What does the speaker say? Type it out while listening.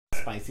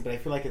spicy, but I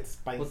feel like it's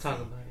spicy. We'll talk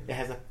about it. It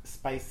has a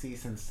spicy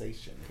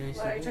sensation. Can you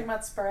What, are you talking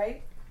about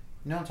Sprite?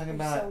 No, I'm talking You're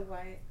about so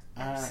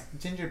white.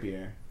 ginger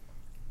beer.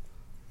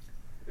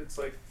 It's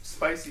like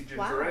spicy ginger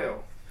Wow.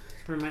 ale.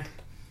 For my,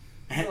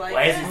 Like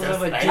Why is it? it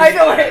so spicy? I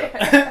know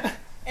it.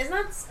 It's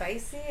not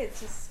spicy. It's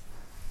just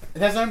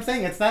That's what I'm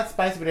saying. It's not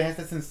spicy, but it has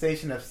the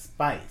sensation of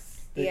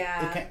spice.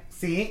 Yeah.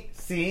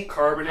 See?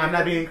 Carbonated. I'm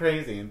not being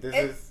crazy. This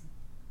is...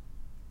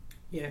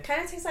 yeah.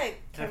 kind of tastes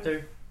like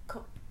After,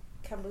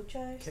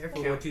 kombucha. Or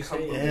careful something. what you say.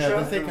 Kombucha? Yeah,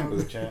 don't say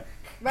kombucha.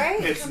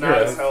 Right? It's Kombucha. not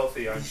as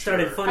healthy, I'm You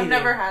started sure. funny I've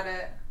never there. had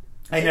it.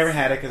 I never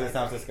had it because it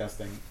sounds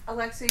disgusting.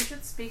 Alexa, you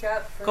should speak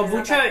up.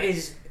 Kombucha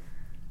is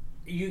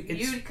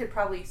You could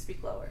probably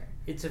speak lower.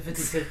 it's a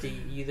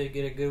 50-50. You either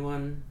get a good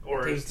one,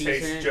 Or it tastes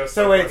tastes decent. just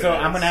So like wait, what so it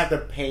I'm is. gonna have to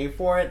pay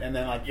for it and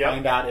then like Yep.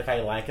 find out if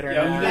I like it or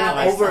Yep. not. Yeah,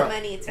 Like there's over- so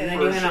many to And then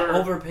it. you're For gonna sure.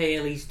 overpay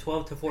at least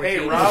 12 to 14 Hey,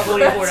 to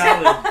Robert.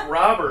 $24.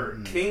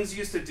 Robert, Kings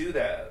used to do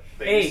that.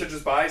 They Hey. used to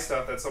just buy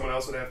stuff that someone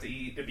else would have to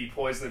eat. It'd be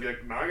poison. They'd be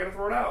like, "Now I gotta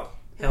throw it out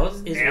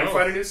Health is and wealth.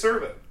 find a new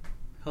servant."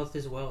 Health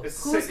is wealth.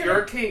 It's Who's sick.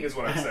 You're a king, is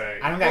what I'm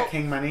saying. I don't got Well,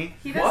 king money.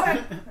 He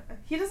What?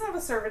 doesn't have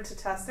a servant to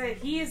test it.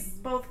 He's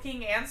both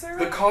king and The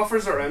servant.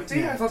 coffers are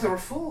empty. Yeah. I thought they were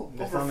full,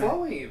 That's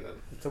overflowing even.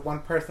 It's a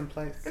one-person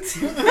place. It's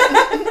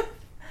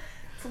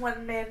a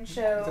one-man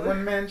show. It's a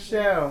one-man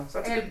show. So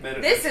that's a good And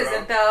minute. this intro.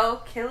 isn't,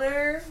 though.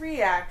 Killer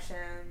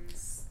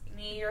Reactions.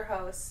 Me, your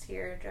host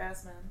here,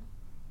 Jasmine.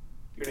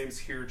 Your name's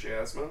Here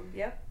Jasmine.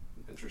 Yep.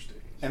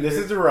 Interesting. And this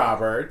is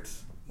Robert.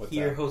 What's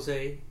Here, up?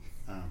 Jose.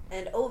 Oh.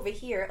 And over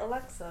here,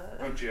 Alexa.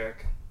 Oh,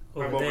 Jack.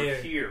 Over I'm over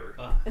there. here.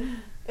 Uh,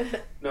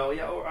 No,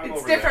 yeah, I'm It's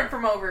over different there.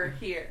 from over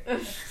here.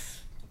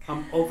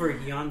 I'm over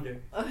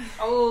yonder.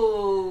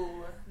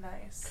 Oh,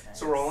 nice.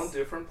 So we're all in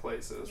different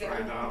places Yeah.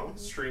 right now,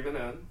 streaming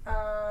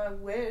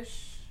in.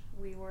 Wish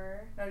we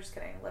were. No, just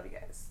kidding. Love you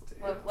guys.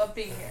 Damn. Love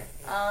being here.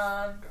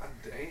 God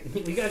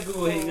dang. We got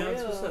Google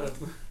Hangouts. What's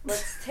up?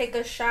 Let's take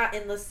a shot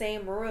in the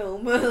same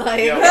room.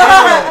 like,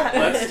 Yeah,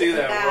 let's do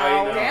that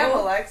right now. Damn,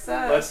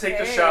 Alexa. Let's take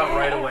the Hey. shot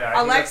right away. I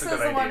think Alexa's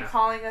that's a good the one idea.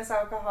 calling us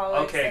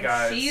alcoholics. Okay, and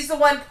guys. She's the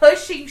one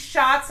pushing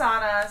shots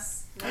on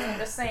us. I'm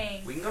just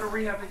saying. We can go to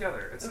rehab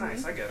together. It's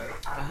nice. I get it.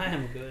 I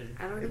am good.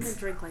 I don't even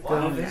drink like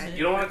Wow. that.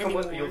 You don't want to come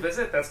with? anymore. You'll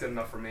visit? That's good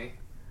enough for me.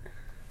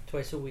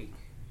 Twice a week.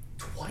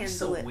 Twice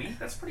Can't do a it. week?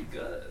 That's pretty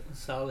good.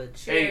 Solid.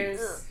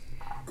 Cheers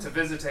To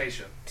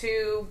visitation.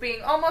 to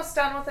being almost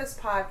done with this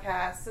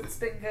podcast. It's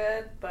been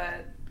good,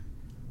 but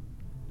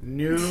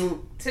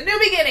New to new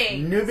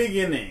beginning.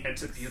 beginning. And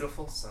to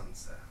beautiful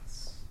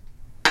sunsets.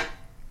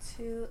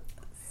 To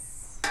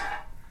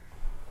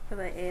for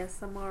the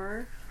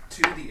ASMR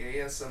To the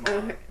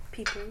ASMR.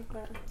 people.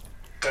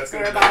 That's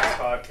going to be the Sorry next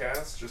about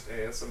podcast. Just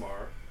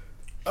ASMR.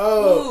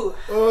 Oh,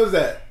 what was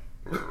that?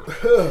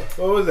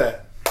 What was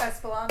that?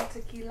 Esteban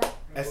tequila.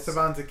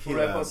 Esteban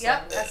Tequila. Reposado.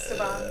 Yep,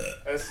 Esteban.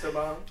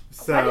 Esteban. Why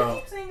do you So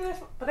keep saying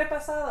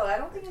repasado? I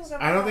don't think it's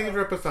repasado. I don't think it's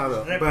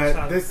reposado, Reposado.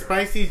 but this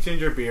spicy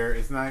ginger beer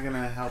is not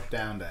gonna help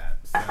down that.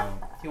 So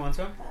You want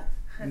some?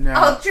 no,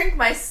 I'll drink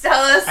my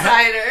Stella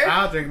cider.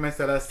 I'll drink my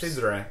Stella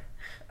Cidre.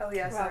 Oh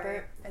yeah, sorry.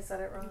 Robert. I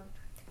said it wrong.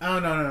 Oh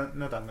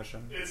no,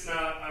 Dankeschön. It's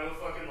not. I'm a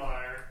fucking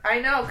liar. I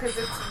know, because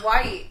it's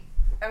white.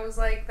 I was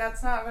like,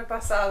 that's not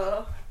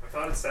repasado. I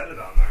thought it said it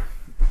on there.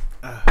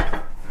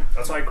 Uh,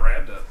 That's why I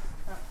grabbed it.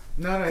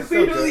 no, it's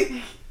so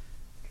good.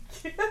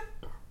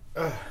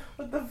 Ugh.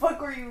 What the fuck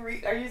were you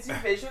Are you your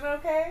vision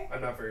okay?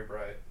 I'm not very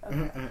bright.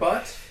 Okay.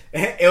 But,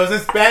 It was in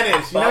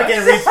Spanish. You're not But-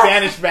 gonna read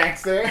Spanish,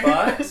 Baxter.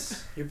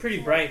 but, You're pretty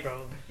bright,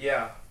 bro.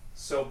 yeah.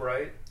 So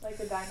bright. Like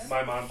a diamond?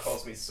 My mom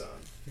calls me son.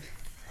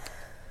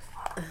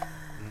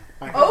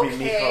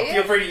 Okay.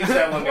 Feel free to use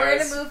that one, We're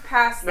guys. gonna move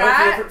past No,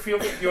 that. feel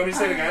free. You want me to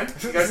say it again?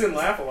 You guys didn't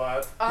laugh a lot.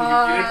 You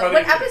didn't probably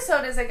What even-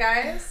 episode is it,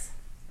 guys?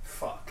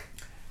 Fuck.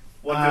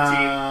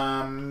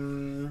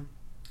 115.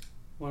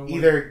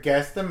 Either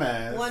guess the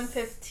mess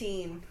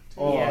 115.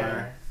 or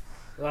Yeah.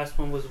 The last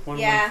one was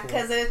 114. Yeah,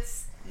 because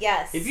it's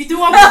yes. If you do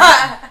one,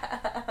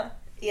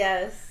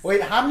 yes.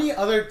 wait. How many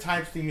other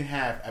types do you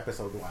have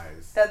episode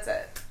wise? That's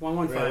it.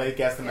 115. Really,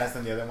 guess the mess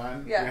and the other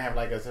one. Yeah. You're gonna have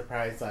like a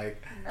surprise,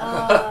 like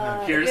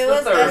Here's if it the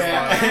was third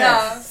us, one.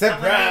 No.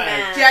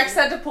 surprise. Jack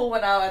had to pull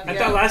one out at the I end.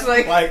 thought last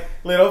like, Like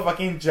little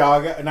fucking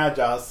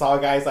Saw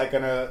guys like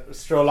gonna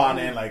stroll on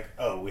in like,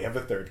 oh, we have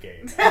a third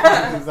game.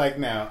 It's like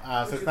no,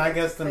 so it's not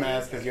guess the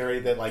mess because you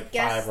already did like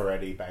Guess- 5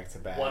 already back to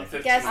back.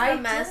 115. Guess I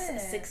the mess did.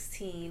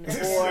 16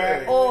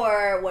 Sorry.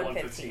 or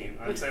 115.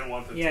 I'm saying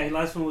 115. Yeah, the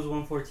last one was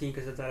 114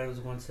 because I thought it was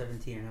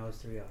 117 and I was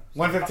 3 off.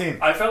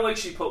 115. I felt like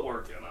she put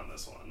work in on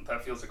this one.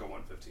 That feels like a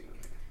 115 to me.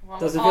 well,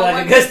 Does it all feel like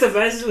one- a guess the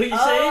best is what you're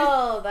saying?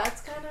 Oh,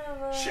 that's kind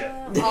of Shit.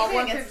 All Maybe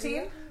I guess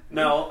 115?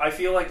 No, I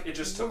feel like it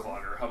just took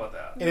longer. How about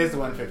that? It is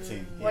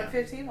 115. Yeah.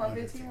 115?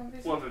 115?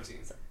 115?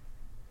 115.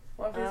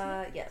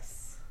 115? yes.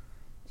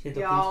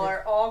 Y'all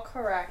are all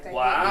correct. I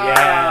Wow. hate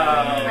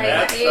Yeah. I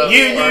That's hate the you.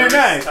 Union first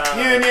nice.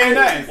 time. Union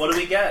nice. What do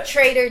we get?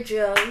 Trader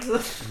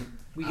Joe's.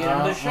 We get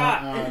another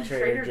shot.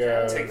 Trader Trader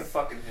Joe's. Take the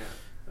fucking hint.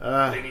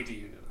 Uh, They need to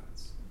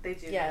unionize. They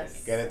do.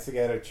 Yes. get it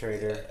together,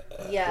 Trader.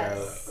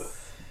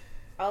 Yes.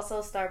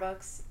 Also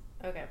Starbucks.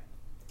 Okay.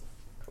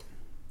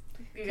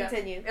 You got-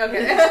 Continue.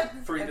 Okay.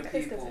 Free the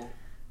Okay. people.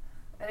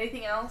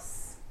 Anything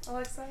else,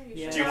 Alexa?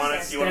 Yeah. Do you want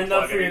to Stand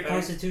plug up for your anything?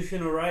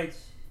 constitutional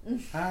rights. Oh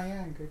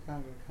yeah, good call,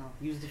 good call.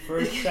 Use the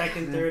first,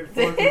 second, third,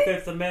 fourth, and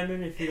fifth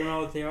amendment. If you don't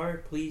know what they are,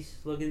 please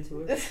look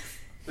into it.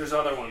 There's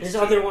other ones. There's too.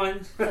 other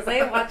ones.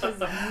 Jose watches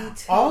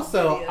YouTube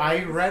Also, videos.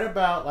 I read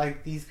about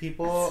like these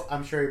people.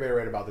 I'm sure everybody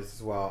read about this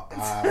as well.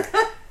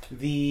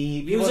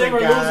 The people Use that it or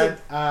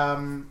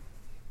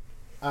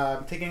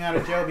got taken out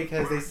of jail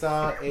because they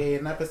saw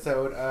an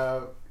episode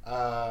of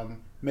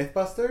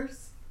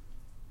MythBusters.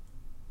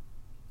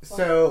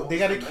 So they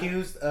got What's that?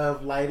 accused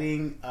of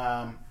lighting,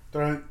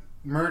 throwing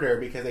murder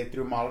because they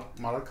threw Molotov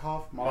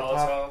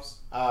Molotovs.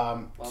 to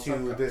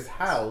Molotov this cocktails.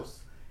 house,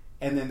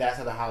 and then that's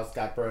how the house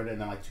got burned,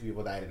 and then like 2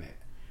 people died in it.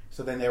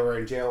 So then they were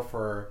in jail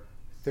for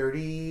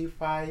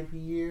 35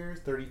 years,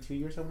 32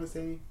 years, I want to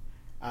say.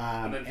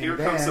 And then here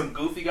comes some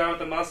goofy guy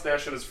with a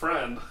mustache and his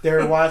friend.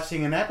 They're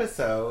watching an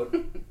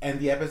episode, and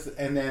the episode,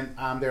 and then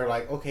they're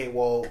like, okay,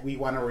 well, we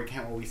want to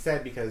recount what we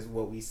said because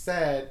what we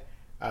said,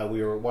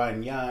 we were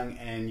young,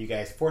 and you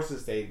guys forced us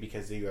to stay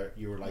because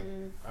you were like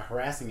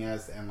harassing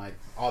us and like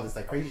all this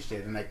like crazy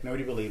shit, and like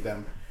nobody believed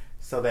them.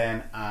 So then,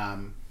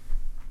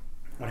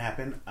 what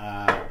happened?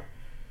 So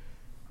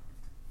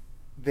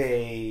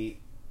they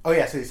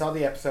saw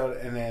the episode,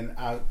 and then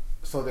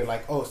so they're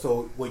like, oh,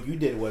 so what you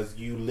did was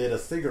you lit a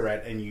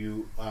cigarette, and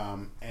you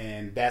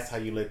and that's how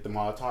you lit the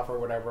Molotov or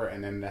whatever,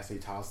 and then that's how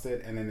you tossed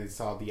it, and then they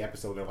saw the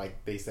episode of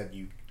like they said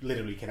you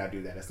literally cannot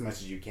do that as much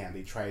as you can.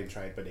 They tried,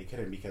 but they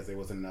couldn't because there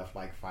wasn't enough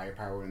like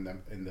firepower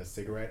in the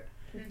cigarette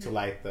to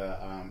light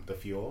the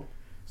fuel.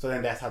 So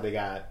then that's how they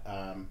got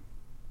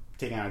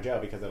taken out of jail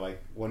because they're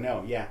like, well,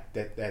 no, yeah,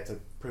 that's a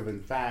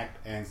proven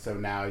fact, and so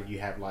now you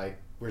have like,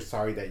 we're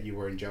sorry that you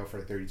were in jail for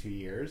 32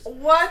 years.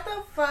 What the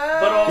fuck?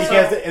 But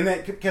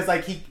also- Because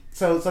like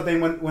so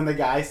then when the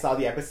guy saw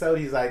the episode,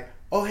 he's like,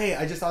 oh hey,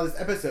 I just saw this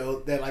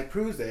episode that like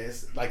proves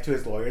this, like to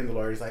his lawyer, and the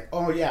lawyer's like,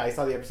 oh yeah, I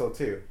saw the episode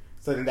too.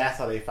 So then that's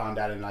how they found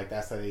out, and like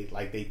that's how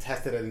they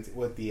tested it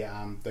with the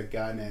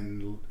gun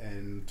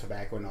and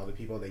tobacco and all the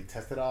people. They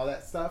tested all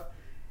that stuff,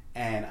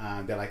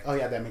 and they're like, oh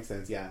yeah, that makes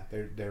sense. Yeah,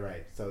 they're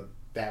right. So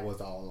that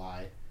was all a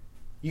lie.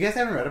 You guys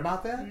haven't read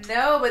about that?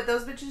 No, but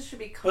those bitches should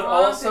be But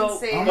also-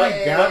 compensated. Oh my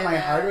god, my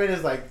heart rate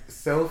is like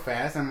so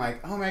fast. I'm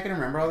like, oh man, I can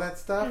remember all that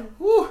stuff.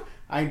 Whew,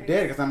 I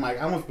did because I'm like,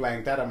 I almost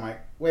blanked out. I'm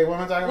like, wait, what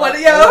am I talking What-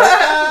 about?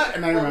 yeah.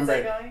 And I What was remember I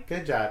it. going?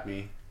 Good job,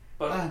 me.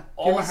 But give my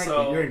also,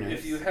 heartbeat, you're nice.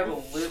 if you have a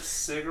lit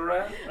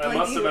cigarette, that Like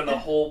must have you- been the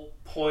whole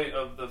point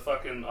of the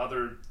fucking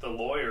the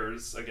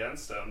lawyers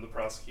against him, the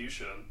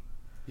prosecution.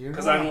 You know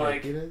 'Cause what I'm my like-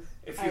 heartbeat is?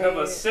 If you have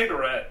a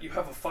cigarette, you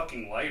have a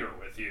fucking lighter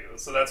with you.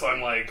 So that's why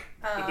I'm like,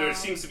 there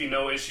seems to be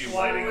no issue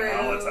lighting a True.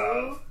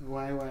 Molotov.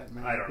 Why? What?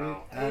 My I don't heartbeat?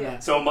 know. I don't know.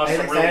 So it must I'm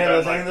have really excited been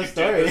about like, telling the you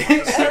story. did this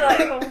with a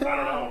cigarette. Like, I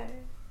don't know.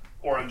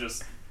 Or I'm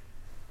just,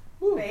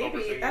 Maybe.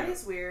 overthinking That it.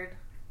 is weird.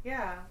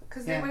 Yeah,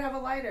 because Yeah. they would have a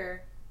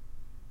lighter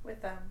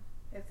with them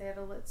if they had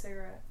a lit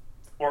cigarette.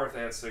 or if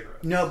they had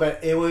cigarettes. No,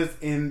 but it was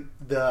in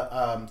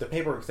the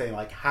paperwork saying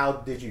like, how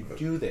did you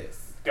do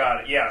this?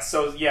 Got it. Yeah.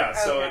 So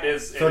Okay. it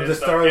is. So it the is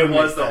story it would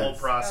was make the whole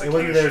sense. prosecution. It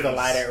wasn't there's a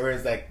lighter, or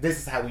it's like this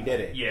is how we did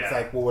it. Yeah. It's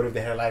like, well, what if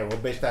they had a lighter? Well,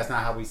 bitch, that's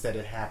not how we said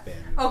it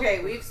happened. Okay,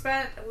 we've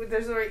spent.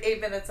 There's already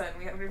 8 minutes in.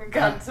 We haven't even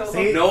gotten to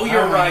See? Know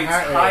your Oh, my rights.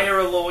 heart rate. Hire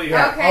a lawyer.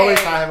 Yeah, Okay. always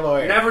have a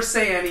lawyer. Never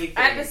say anything.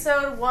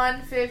 Episode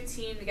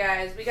 115,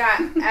 guys. We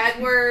got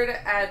Edward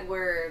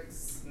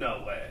Edwards.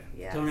 No way.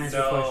 Yes. Don't answer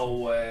questions. No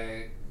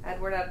way.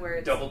 Edward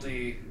Edwards. Double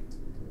D.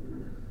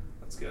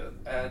 That's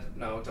good.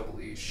 Double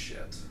E.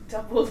 Shit.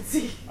 Double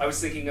D. I was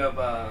thinking of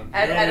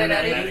Ed and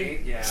Eddie.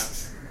 Eddie. Yeah.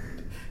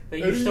 But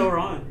you're still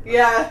wrong.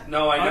 Yeah.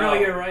 No, I Oh, know. no,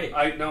 you're right.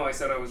 I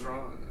said I was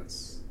wrong.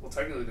 It's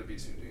technically there'd be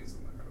 2 D's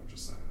in there. I'm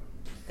just saying.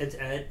 It's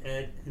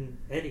Ed, and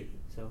Eddie.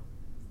 So,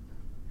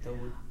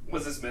 don't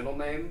Was his middle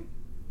name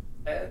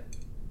Ed?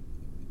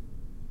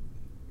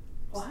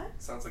 What?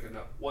 Sounds like a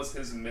no. Was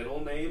his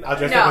middle name I'll Ed?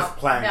 just No. up as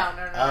plank. No.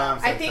 I'm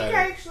so I think excited.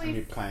 actually I'm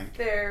gonna be plank.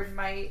 there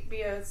might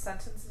be a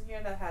sentence in here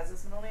that has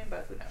his middle name,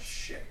 but who knows?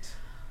 Shit.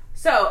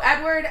 So,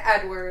 Edward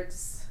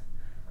Edwards.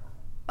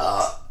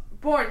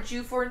 Born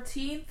June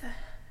 14th,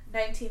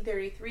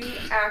 1933,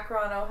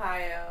 Akron,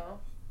 Ohio.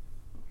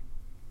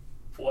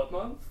 What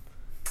month?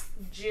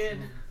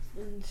 June.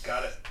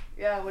 Got it.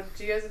 Yeah, what,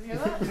 did you guys didn't hear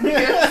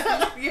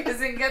that? You guys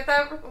didn't get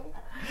that?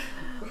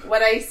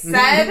 What I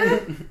said?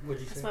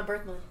 What'd you It's say? my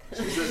birth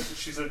month.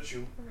 She's a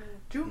Jew.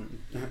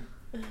 June.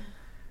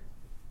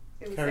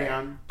 It was Carry there.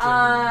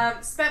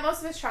 on. Spent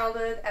most of his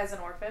childhood as an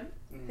orphan.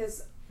 Mm.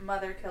 His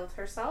mother killed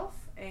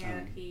herself,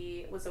 and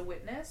he was a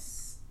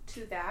witness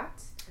to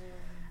that.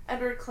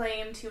 Edward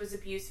claimed he was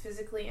abused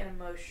physically and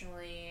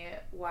emotionally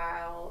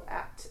while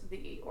at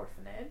the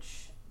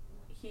orphanage.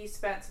 He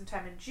spent some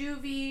time in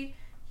juvie.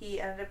 He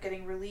ended up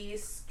getting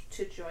released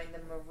to join the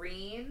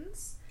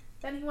Marines.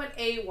 Then he went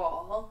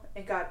AWOL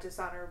and got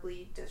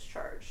dishonorably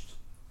discharged.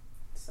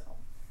 So,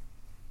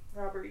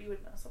 Robert, you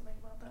would know something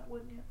about that,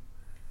 wouldn't you?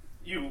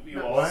 You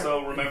No.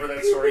 also remember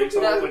that story you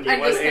told when you I'm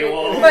went just kidding.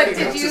 AWOL? But and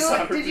got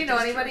dishonorably did you know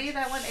discharged? anybody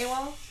that went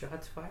AWOL?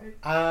 Shots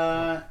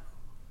fired?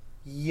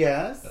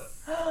 Yes.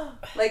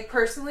 Like,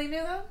 personally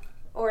knew them?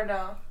 Or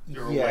no?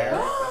 You're Yeah.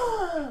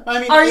 aware.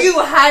 I mean, Are you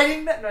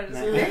hiding that? No, just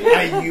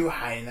kidding. Are you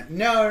hiding them?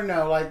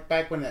 No. Like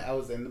back when I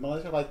was in the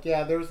militia, like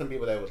yeah, there were some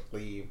people that would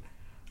leave,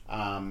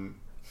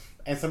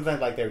 and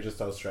sometimes like they were just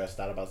so stressed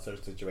out about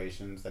certain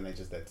situations, and they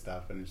just did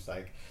stuff, and it's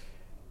like,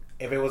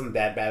 if it wasn't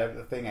that bad of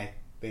a thing, I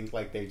think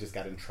like they just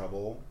got in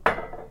trouble.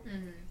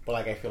 Mm-hmm. But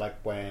like I feel like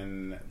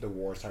when the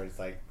war started, it's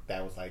like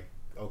that was like,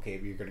 okay,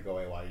 if you're gonna go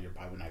AWOL, you're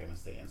probably not gonna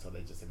stay in, so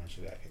they just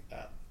eventually got kicked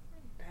out.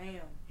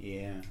 Damn.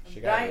 Yeah, she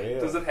got real.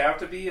 Does it have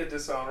to be a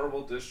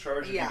dishonorable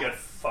discharge if Yeah. you get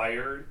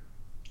fired?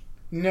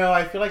 No,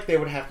 I feel like they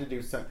would have to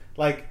do some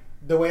like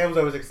the way I was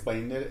always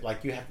explaining it.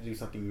 Like you have to do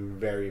something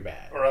very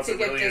bad. Or else To it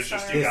get really is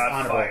just you got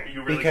dishonorable. fired.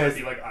 You really Because- could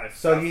be like, I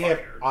So got you fired.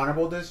 have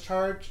honorable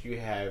discharge, you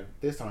have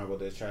dishonorable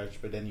discharge,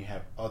 but then you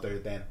have other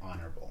than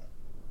honorable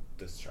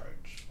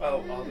discharge.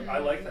 Oh, I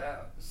like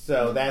that.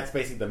 So that's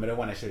basically the middle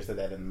one. I should have said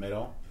that in the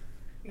middle.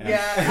 And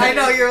Yeah, I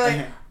know. You're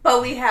like, but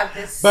we have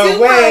this But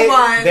super wait,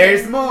 one.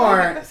 there's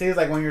more. See, it's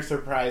like when you're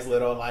surprised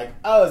little, like,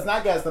 oh, it's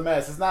not Guess the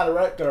Mess. It's not a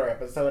regular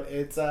episode.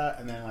 It's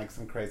and then like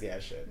some crazy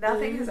ass shit.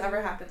 Nothing has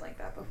ever happened like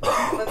that before.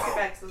 Let's get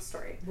back to the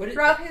story. What is-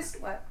 Throughout his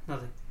what?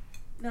 Nothing.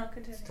 No,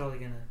 continue. It's totally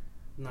gonna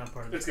not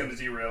part of It's going to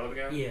derail it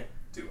again? Yeah.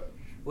 Do it.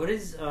 What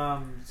is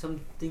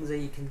some things that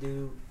you can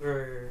do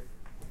or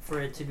for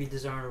it to be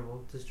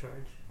dishonorable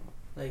discharge?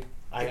 Like,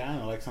 I don't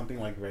know, like something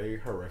like very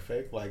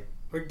horrific, like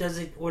or does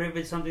it? What if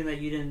it's something that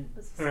you didn't?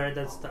 This is Or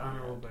that's so the bad.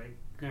 honorable break.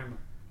 Never mind.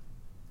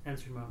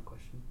 Answered my own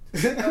question.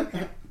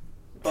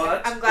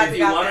 But I'm glad if we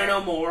you got want to there.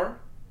 know more,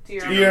 Do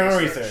your do your own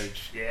own research.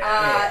 research.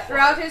 Yeah.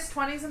 Throughout his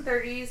 20s and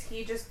 30s,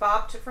 he just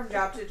bopped from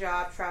job to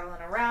job,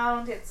 traveling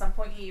around. At some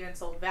point, he even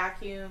sold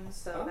vacuums,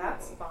 so Oh,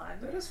 that's fun.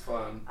 That is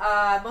fun.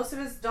 Most of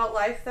his adult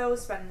life, though,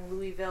 was spent in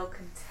Louisville,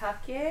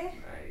 Kentucky.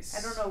 Nice.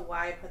 I don't know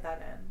why I put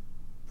that in,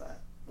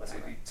 but So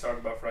whatever. you talk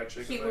about fried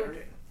chicken He later? moved.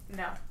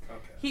 No.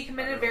 Okay. He I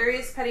committed remember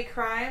various that. petty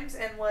crimes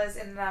and was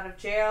in and out of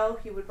jail.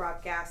 He would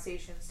rob gas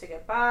stations to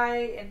get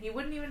by, and he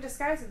wouldn't even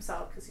disguise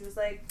himself because he was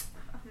like,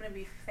 I'm going to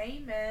be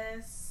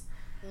famous.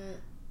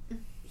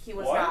 He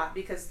was What? not,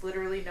 because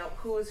literally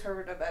who has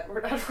heard of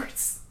Edward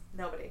Edwards?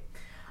 Nobody.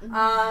 Mm-hmm.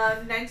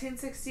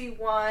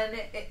 1961,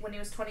 when he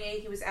was 28,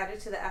 he was added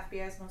to the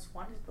FBI's most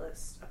wanted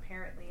list,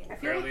 apparently. I feel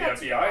Apparently like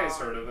that's FBI has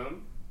wrong. heard of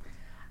him.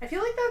 I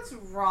feel like that's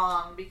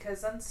wrong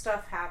because then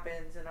stuff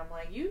happens, and I'm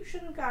like, you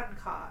should have gotten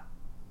caught.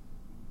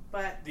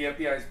 But The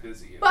FBI's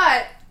busy.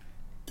 But,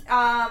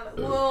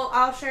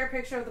 I'll share a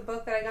picture of the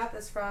book that I got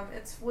this from.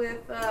 It's with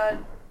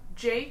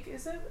Jake,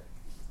 is it?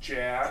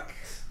 Jack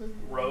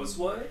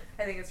Rosewood?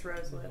 I think it's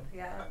Rosewood.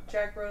 Yeah,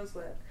 Jack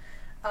Rosewood.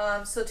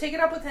 So take it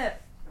up with him.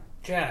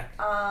 Jack,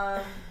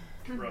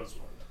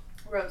 Rosewood.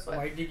 Rosewood.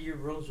 why did you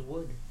rose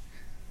wood?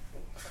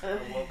 I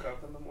woke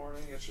up in the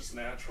morning. It's just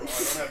natural. I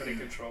don't have any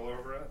control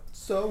over it.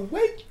 So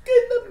wake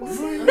in the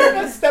morning and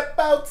I step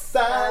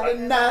outside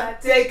and I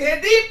take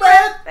a deep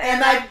breath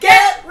and I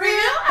get real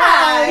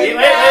high.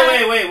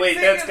 Wait.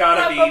 Sing That's it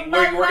gotta up be. above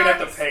We're my gonna have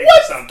to lungs. pay for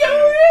What's something.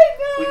 going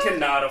on? We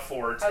cannot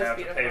afford to That was have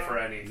to pay beautiful. for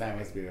anything. That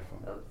was beautiful.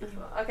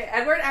 Okay,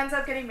 Edward ends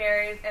up getting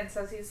married and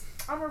says he's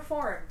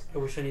unreformed. I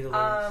wish I knew the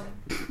lyrics.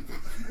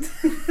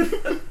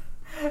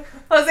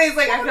 Jose's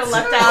like, I feel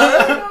left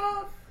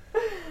out.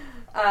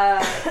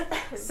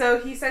 So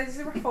he says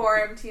he's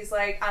reformed. He's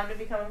like, I'm going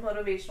to become a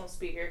motivational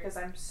speaker because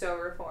I'm so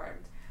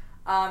reformed.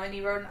 And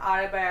he wrote an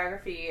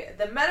autobiography,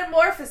 The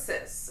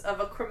Metamorphosis of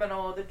a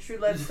Criminal, the true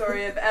life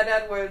story of Ed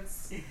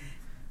Edwards.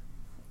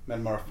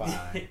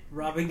 Metamorphize.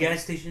 Robbing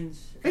gas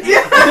stations. He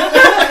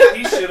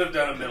should have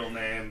done a middle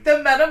name.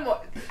 The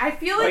I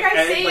feel like, Like I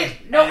Ed- say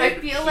like it. No, I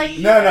Ed feel P. like.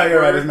 No,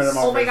 you're right. It's Edwards.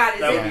 metamorphosis. Oh my god, is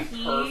That it would be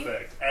P?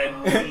 perfect.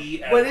 Ed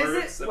P. What Edwards.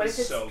 is it? That'd What be if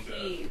it's so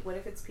P? good. What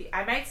if it's P?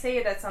 I might say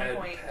it at some Ed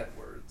point.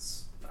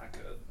 Edwards. Not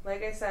good.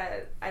 Like I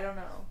said, I don't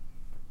know.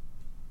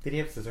 Did he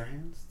have scissor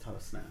hands? Tell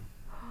us now.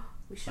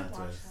 We should That's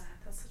watch us. that.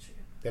 That's such a good.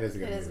 That is a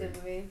It good is a movie.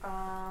 good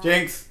movie.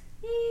 Jinx.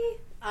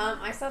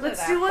 I saw Let's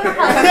that do a after.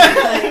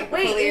 Halloween. Like,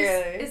 Wait,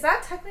 clearly. is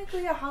that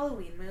technically a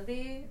Halloween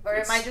movie, or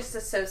It's- am I just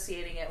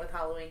associating it with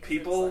Halloween? 'cause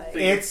People it's like,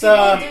 think It's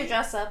People do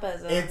dress up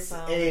as them. it's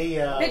so. a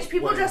bitch,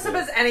 people what dress is up it?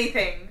 as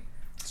anything.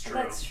 it's true.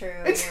 That's true.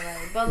 You're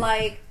right. But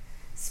like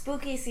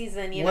spooky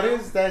season, you What know.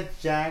 is that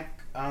Jack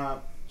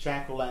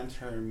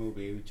Lantern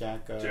movie?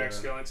 Jack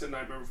Skellington,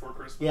 Nightmare Before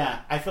Christmas.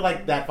 Yeah, I feel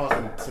like that falls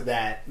into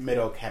that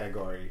middle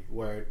category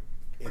where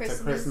it's Christmas.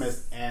 a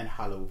Christmas and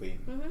Halloween.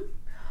 Mm-hmm.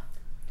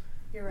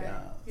 You're right.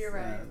 Yes, You're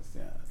right.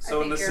 Yes.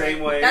 So I in the think you're same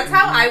right. way, That's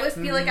how I was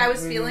feeling. I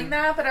was Mhm. feeling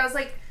that, but I was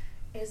like,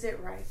 is it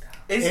right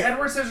though? is It-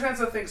 Edward Scissorhands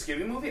a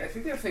Thanksgiving movie? I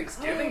think they have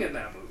Thanksgiving in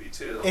that movie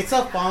too. It's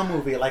a fall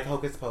movie like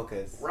Hocus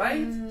Pocus.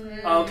 right?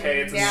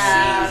 Okay, it's a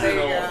Yeah, there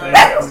seasonal you go. thing.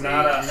 It's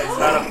not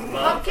a month or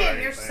Pumpkin, you're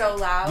anything. so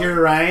loud.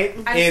 You're right.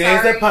 I'm It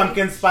is sorry. a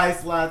pumpkin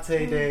spice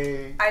latte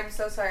day. I'm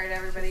so sorry to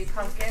everybody.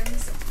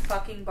 Pumpkin's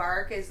fucking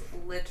bark is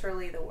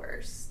literally the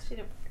worst. She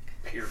didn't-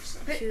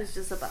 Piercing. She was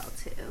just about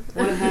to.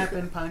 What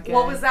happened, pumpkin?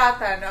 What was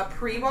that then? A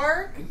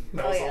pre-bark?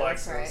 That Oh was yeah,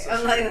 Alexa. that's right. so I'm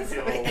she like, didn't that's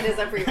feel- right. It is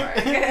a pre-mark.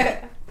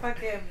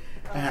 Fucking.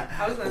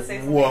 I was gonna say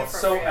something Woof.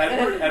 So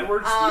inappropriate.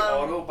 Edward's the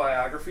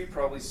autobiography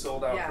probably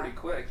sold out Yeah. pretty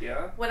quick,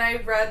 yeah? When I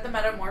read The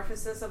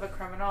Metamorphosis of a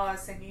Criminal, I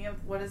was thinking of,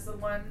 what is the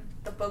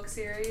book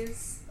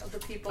series of the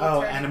people?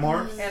 Oh, turning-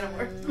 Animorphs?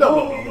 Animorphs.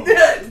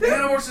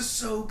 Animorphs is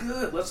so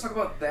good. Let's talk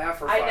about that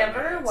for 5 I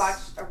never minutes.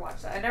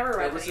 watched that. I never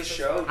read There was any a of the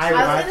show. books. I I was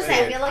watched gonna say, I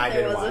it. feel like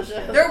there did was a watch show.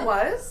 it. There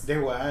was?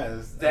 There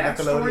was. That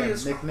story Nickelodeon.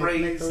 is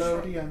crazy.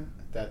 Nickelodeon.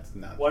 That's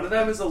not. One of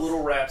them is a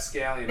little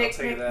rapscallion, I'll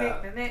tell you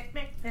that.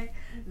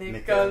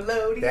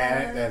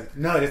 Nickelodeon.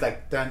 No, it's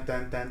like dun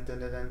dun dun dun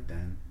dun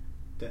dun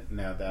dun.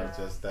 No, that was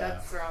just.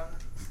 That's wrong.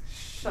 You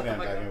Shut know the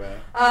what I'm fuck talking up.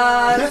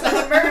 about.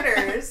 So the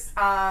murders.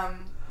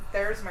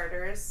 There's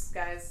murders,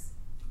 guys.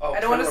 Oh, I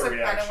don't wanna killer I don't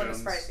want to reactions.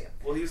 surprise you.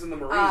 Well, he was in the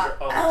Marines.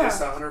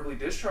 Dishonorably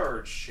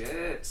discharged.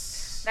 Shit.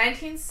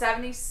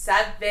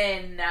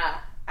 1977.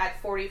 At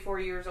 44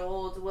 years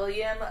old,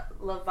 William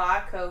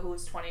Lavaco, who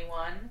was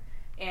 21,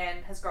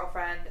 and his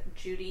girlfriend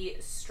Judy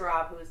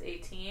Straub, who was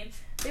 18,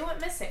 they went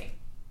missing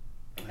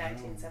in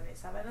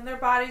 1977, and their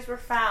bodies were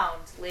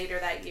found later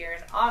that year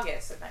in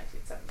August of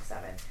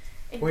 1977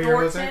 in What year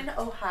was Norton,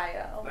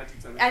 Ohio.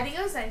 1970. I think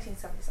it was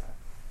 1977.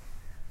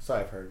 So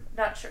I've heard.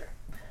 Not sure.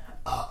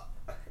 Oh,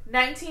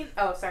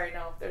 sorry,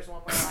 no. There's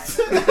one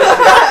more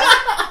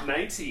line.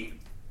 19.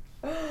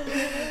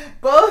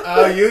 Both.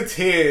 Oh, you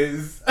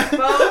tease.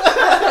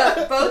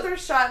 Both were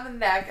shot in the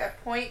neck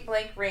at point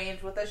blank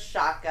range with a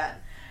shotgun.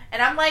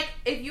 And I'm like,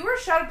 if you were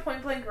shot at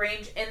point blank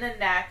range in the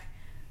neck,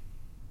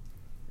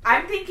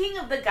 I'm thinking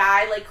of the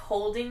guy like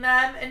holding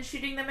them and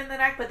shooting them in the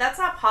neck, but that's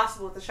not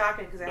possible with the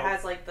shotgun because it Nope.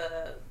 has like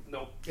the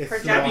Nope. It's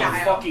That'd projectile.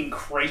 be small. fucking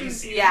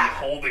crazy Yeah. to be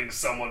holding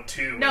someone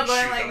too No, and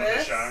going shoot like them with a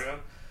this? shotgun.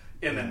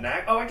 In the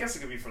neck? Oh, I guess it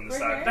could be from the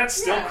Right side. here? That's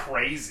still Yeah.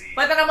 crazy.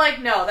 But then I'm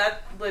like, no,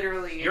 that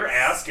literally. You're is-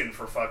 asking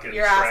for fucking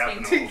You're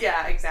asking shrapnel. to.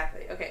 Yeah,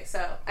 exactly. Okay,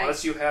 so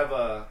Unless you have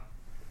a,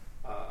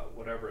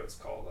 whatever it's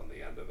called on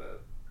the end of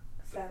it.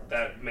 Silencer.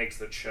 That makes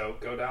the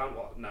choke go down.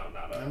 Well, no,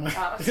 not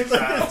a.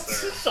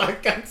 Silencer.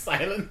 Shotgun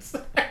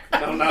silencer.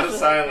 No, not a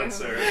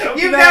silencer. That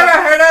would You've be- never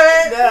heard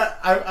of it? No,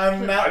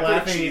 I'm not I put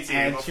laughing cheesy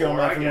at you. I'm before,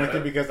 I laughing get with you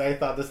it. because I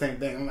thought the same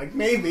thing. I'm like,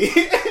 maybe.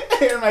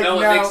 I'm like, No,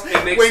 no.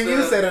 it makes when the-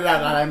 you said it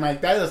out loud, I'm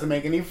like, that doesn't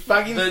make any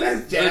fucking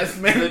sense,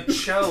 Jasmine. the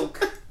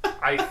choke.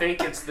 I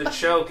think it's the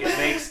choke.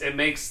 It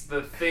makes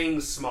the thing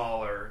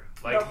smaller,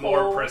 like The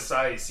more hole.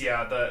 precise.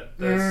 Yeah,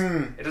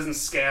 it doesn't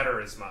scatter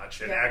as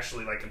much. It Yeah.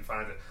 actually like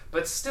confines it.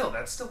 But still,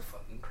 that's still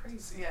fucking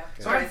crazy. Yeah.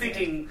 So I'm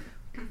thinking,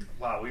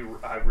 wow,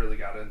 I really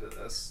got into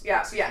this. Yeah,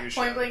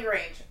 execution. point blank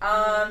range.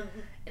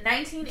 In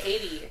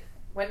 1980,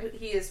 when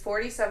he is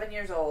 47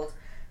 years old,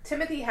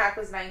 Timothy Hack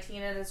was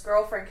 19 and his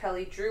girlfriend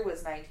Kelly Drew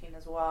was 19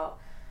 as well.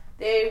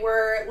 They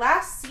were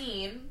last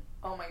seen.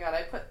 Oh my god,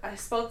 I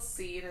spelled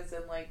scene as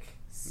in like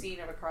scene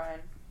of a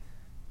crime,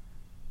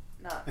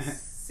 not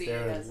scene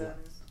There as it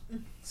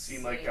in.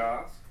 Seem like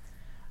goth.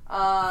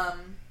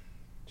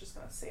 Just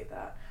gonna save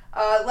that.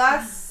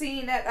 Last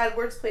seen at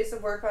Edward's place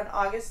of work on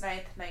August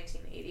 9th,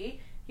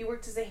 1980. He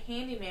worked as a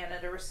handyman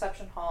at a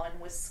reception hall in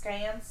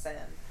Wisconsin.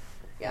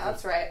 Yeah,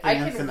 that's right. I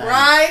can Wisconsin.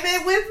 rhyme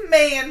it with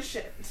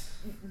mansion.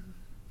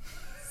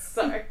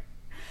 Sorry.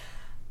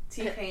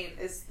 T-Pain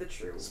is the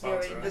true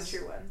Sponsor the us.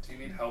 true one. Do you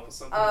need help with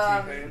something,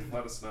 T-Pain?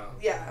 Let us know.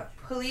 Yeah.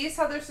 Police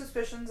had their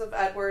suspicions of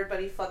Edward,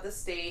 but he fled the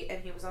state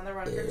and he was on the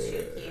run for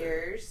 2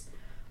 years.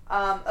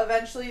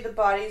 Eventually, the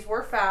bodies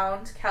were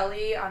found.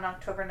 Kelly on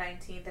October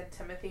 19th and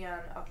Timothy on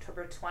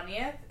October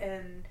 20th.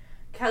 And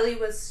Kelly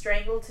was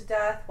strangled to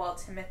death while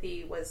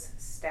Timothy was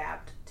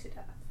stabbed to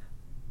death.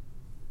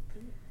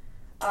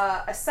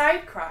 A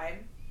side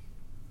crime,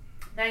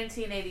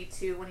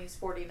 1982, when he's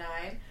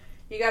 49,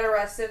 he got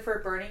arrested for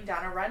burning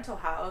down a rental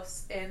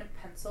house in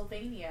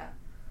Pennsylvania.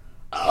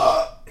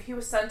 He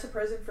was sent to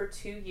prison for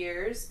 2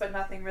 years, but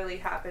nothing really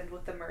happened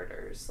with the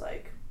murders.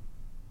 Like,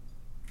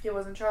 he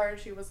wasn't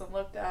charged, he wasn't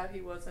looked at, he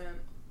wasn't...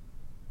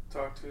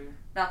 Talk to you.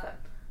 Nothing.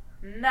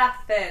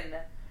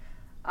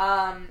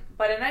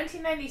 But in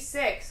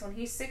 1996, when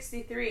he's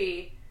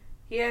 63,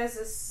 he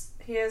has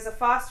a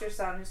foster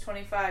son who's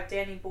 25,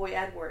 Danny Boy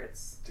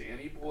Edwards.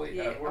 Danny Boy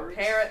Yeah, Edwards.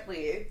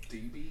 apparently.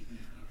 DBE.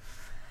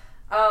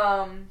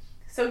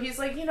 So he's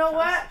like, you know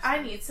what? I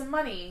need some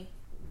money.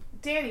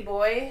 Danny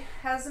Boy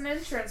has an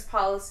insurance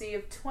policy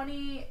of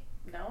 $250K.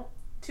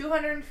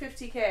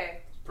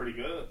 Pretty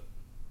good.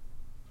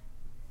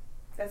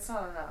 That's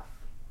not enough.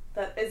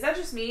 Is that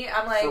just me?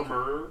 I'm like, For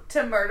murder.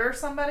 to murder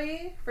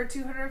somebody for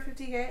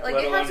 $250K? Like,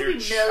 Let it alone has to be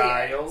your millions.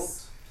 child.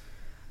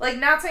 Like,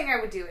 not saying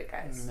I would do it,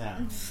 guys. No.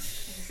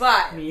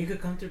 But I mean, you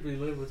could comfortably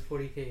live with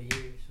 $40K a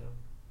year, so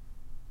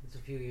it's a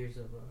few years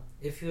of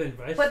if you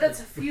invest. But that's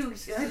a few.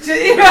 If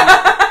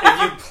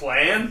you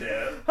planned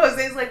it.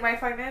 Jose's like my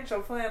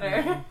financial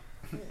planner.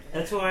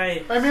 That's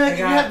why I mean, like, if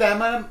you have that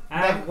amount of... I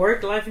have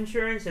work life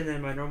insurance and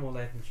then my normal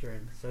life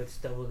insurance, so it's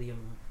double the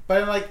amount.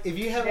 But, like, if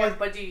you have, Yeah, like...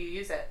 but do you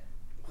use it?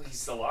 Well,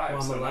 he's alive,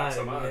 Well, I'm so alive. not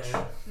so much.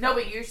 Yeah. No,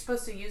 but you're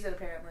supposed to use it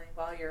apparently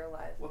while you're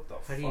alive. What the How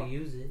fuck? do you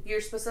use it?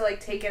 You're supposed to like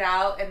take it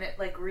out and it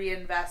like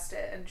reinvest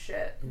it and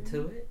shit.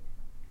 Into it?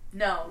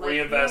 No, like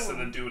Reinvest and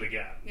then do it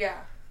again. yeah.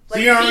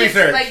 Do your own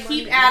research. Like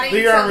keep adding Do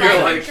to your own life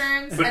research.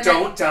 insurance, But and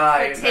don't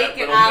die but in take that it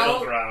little out,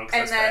 middle ground, 'cause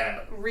and that's then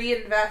bad.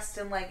 reinvest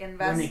in like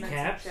investments and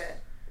caps? shit.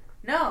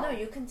 No, No,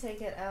 you can take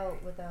it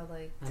out without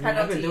like. I mean,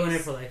 I've been doing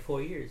penalties. it for like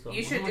 4 years. So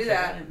You how should much do I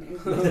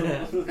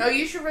that. got? No,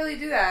 you should really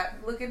do that.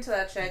 Look into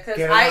that shit because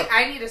Get it out.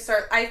 I need to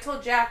start. I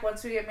told Jack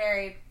once we get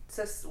married,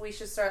 we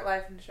should start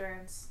life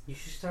insurance. You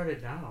should start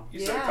it now. You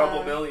said a Yeah.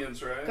 couple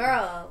millions, right?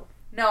 Girl.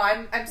 No,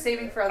 I'm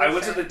saving for other. I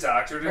went to shit. the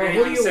doctor Well, today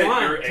who and do he you said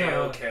want you're to-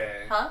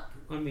 A-okay. Huh?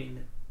 I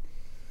mean,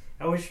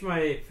 I wish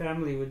my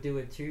family would do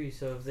it too.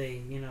 So if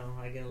they,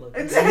 I get a little.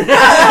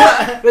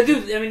 But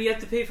dude, I mean, you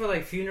have to pay for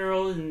like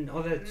funerals and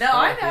all that. No, stuff,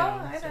 I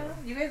know, I so- know.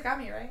 You guys got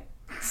me right.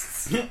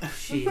 Shit.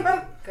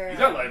 Girl. You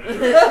got life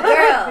insurance.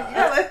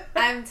 Girl.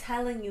 I'm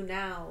telling you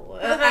now.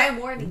 I'm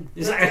warning.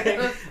 It's like,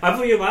 I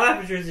put you in my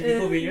life insurance if you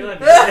put me in your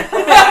life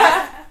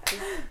insurance.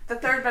 The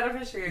third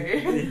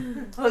beneficiary,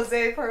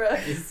 Jose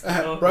Perez.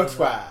 Rogue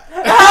Squad.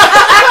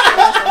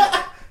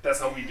 That's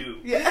how we do.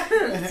 Yeah.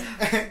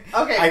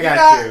 Okay, I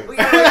got you.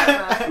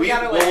 We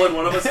got Well, when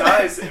one of us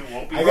dies, it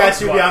won't be I got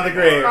you Rogue beyond the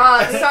Squad grave.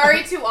 anymore.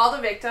 Sorry to all the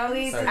victims,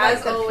 Please, Sorry. as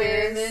Like the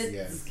always.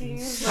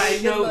 Yes. I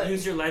know.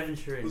 Use your life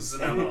insurance. This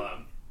is an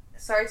MLM.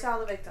 Sorry to all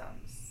the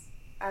victims,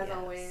 as Yes.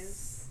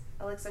 always.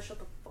 Alexa, shut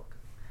the fuck.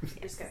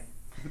 Just kidding.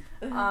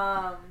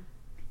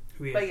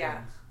 We But have yeah.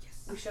 friends.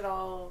 We should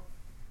all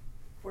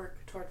work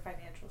toward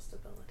financial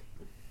stability.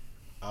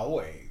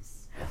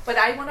 Always. But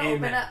I want to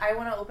Amen.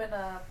 open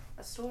a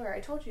store. I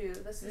told you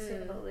this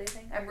sustainability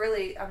thing. I'm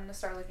gonna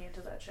start looking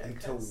into that shit.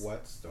 Into 'cause-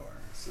 what store?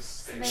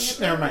 Sustainable.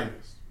 Never mind.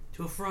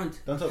 To a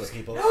front. Don't tell the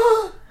people. Too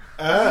Oh.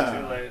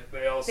 late.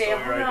 They all stole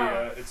Damn, your no.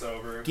 idea. It's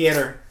over. Get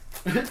her.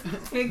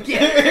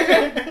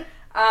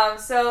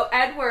 So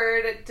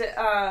Edward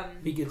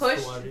He gets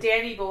pushed swatted.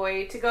 Danny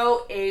Boy to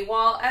go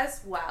AWOL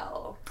as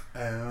well.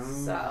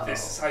 Oh. So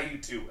This is how you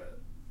do it.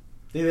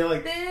 They're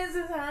like, this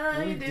is how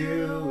we you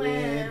do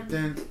it.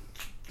 Dun.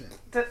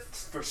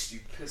 First you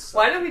piss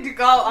Why did we do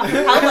go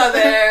acapella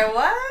there?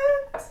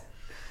 What?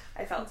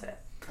 I felt it.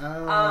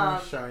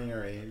 Oh, showing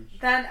your age.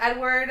 Then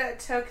Edward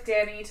took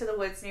Danny to the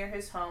woods near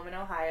his home in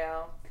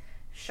Ohio,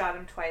 shot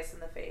him twice in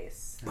the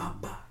face,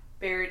 Baba.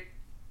 buried.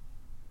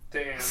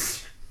 Damn.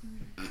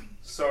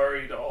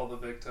 Sorry to all the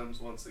victims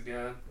once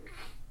again.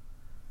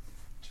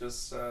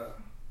 Just,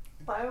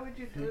 Why would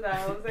you do that,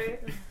 Jose?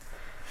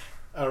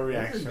 A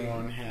reaction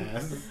one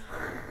has.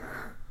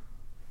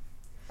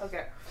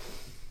 Okay.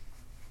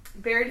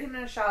 Buried him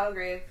in a shallow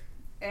grave,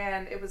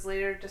 and it was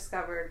later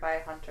discovered by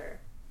a hunter.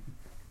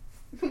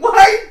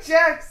 Why,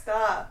 Jack?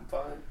 Stop.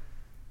 fine.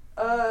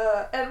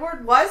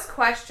 Edward was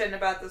questioned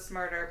about this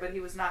murder, but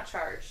he was not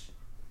charged.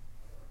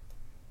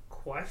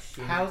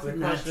 Question. How's the but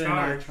not question not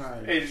charged.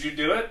 charged? Hey, did you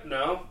do it?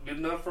 No. Good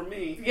enough for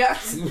me. Yeah.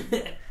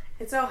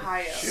 It's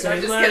Ohio. So I'm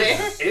just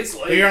let's- kidding. It's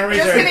late. Do your own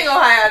Just research. kidding,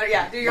 Ohio.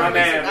 Yeah, do your My own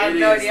man, research. I have it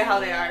no is idea how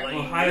they are. late.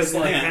 Ohio's It's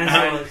gonna like cancel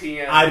 9 us.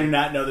 p.m. I do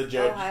not know the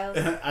judge.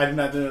 Ohio. I do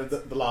not know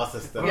the law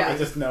system. Yeah. I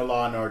just know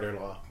law and order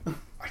law.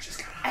 I just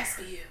got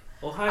SVU.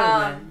 Ohio,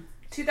 man.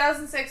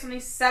 2006 when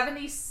he's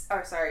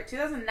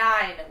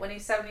 2009 when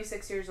he's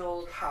 76 years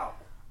old. How?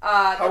 The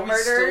are we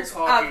murders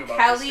still talking of about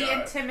Kelly this guy?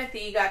 and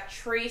Timothy got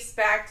traced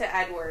back to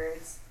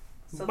Edwards.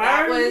 So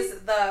that Barney? was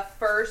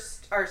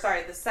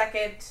the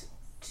second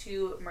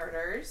two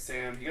murders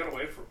Damn, he got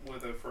away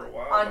with it for a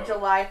while. on though.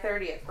 July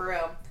 30th, for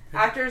real.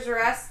 After his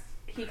arrest,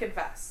 he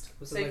confessed.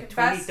 Was So it he like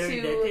 20, confessed 30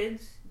 to.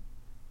 decades?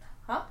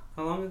 Huh?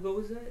 How long ago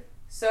was that?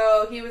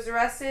 So he was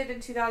arrested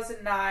in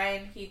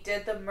 2009. He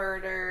did the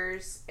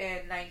murders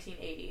in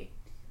 1980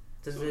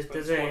 Does So it? it's been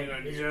Does it?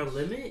 29 Is there a years.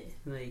 limit?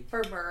 Like,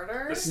 for The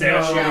murders.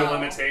 statute No. of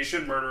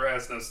limitation. Murder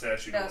has no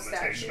statute No of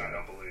limitation. statute. I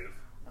don't believe.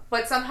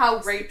 But somehow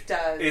rape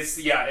does. It's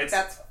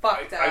That's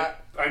fucked up.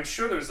 I'm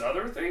sure there's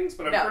other things,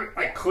 but No,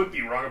 I yeah. could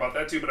be wrong about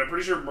that too. But I'm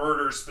pretty sure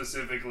murder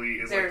specifically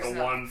is There's like the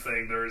no- one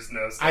thing there is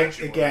no I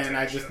statute.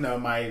 I just know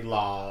my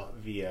law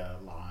via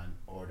Law and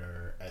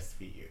Order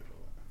SVU.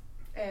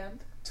 And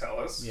Tell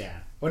us. Yeah.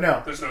 Well,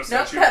 no. There's no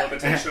statute of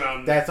limitation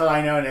on. That's all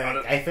I know, and on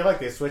it. I feel like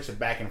they switch it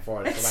back and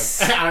forth.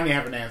 So like, I don't even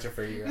have an answer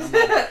for you. I'm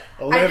like,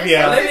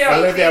 Olivia,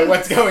 Olivia,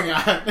 what's going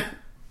on?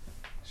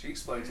 She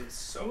explains it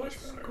so much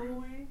what's better.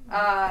 going?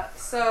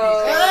 so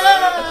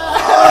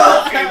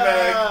Came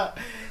back.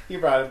 He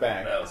brought it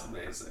back. That was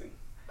amazing.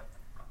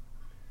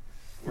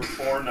 We're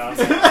 4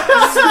 non-believers.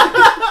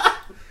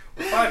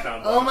 We're 5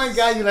 non-believers. Oh my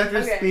god, you left her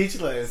Okay.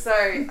 speechless.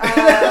 sorry.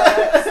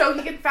 So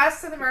he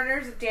confessed to the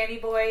murders of Danny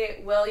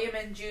Boy, William,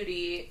 and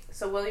Judy.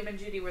 So William and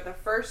Judy were the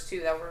first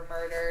two that were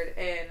murdered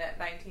in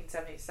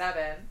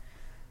 1977.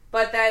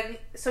 But then,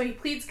 so he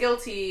pleads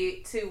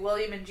guilty to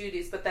William and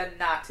Judy's, but then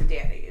not to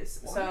Danny's.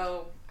 What?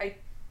 So I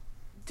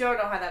don't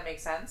know how that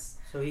makes sense.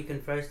 So he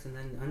confessed and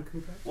then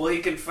unconfessed? Well, he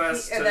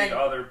confessed He- to and then the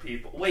other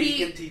people. Wait,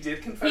 he- he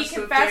did confess He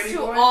to confessed Danny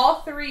to Boy?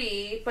 all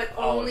three, but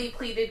Oh. only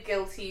pleaded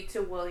guilty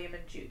to William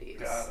and Judy's.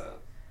 Got it.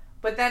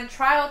 But then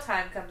trial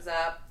time comes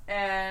up,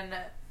 and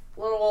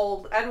little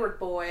old Edward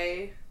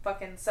Boy,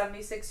 fucking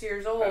 76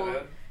 years My old,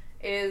 bad.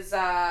 is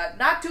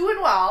not doing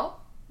well.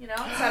 You know,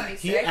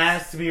 76. He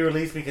asked to be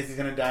released because he's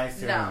gonna die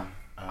soon. No.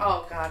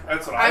 Oh god,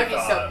 That's what I I'd be so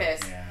thought.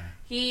 pissed. Yeah.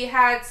 He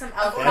had some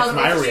health That's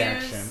my issues.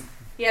 reaction.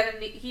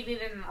 He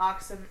needed an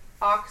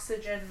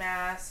oxygen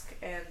mask,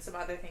 and some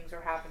other things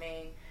were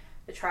happening.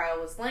 The trial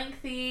was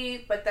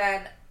lengthy, but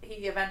then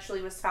he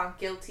eventually was found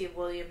guilty of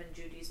William and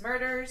Judy's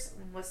murders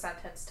and was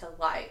sentenced to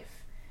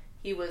life.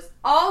 He was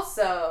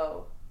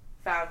also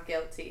found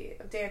guilty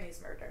of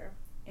Danny's murder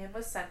and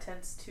was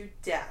sentenced to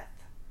death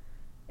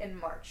in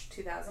March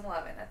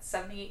 2011 at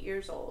 78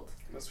 years old.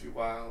 It must be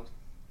wild.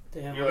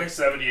 Damn. You're like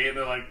 78 and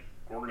they're like,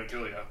 we're gonna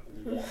kill you.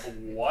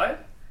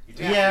 What? You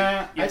did,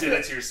 Yeah, you I did feel-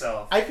 it to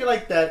yourself. I feel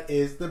like that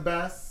is the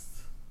best.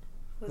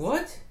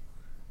 What?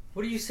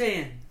 What are you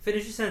saying?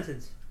 Finish your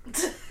sentence.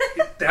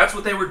 That's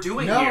what they were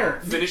doing No.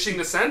 here. Finishing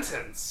the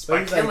sentence But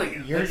by it's killing like,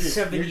 him. you're That's just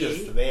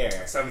 78?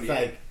 there. 78. It's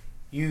like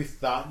you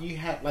thought you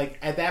had, like,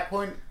 at that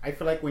point, I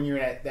feel like when you're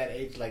at that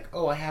age, like,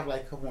 oh, I have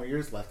like a couple more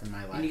years left in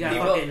my life. And you got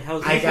People- fucking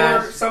health I issues.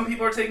 got- Some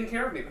people are taking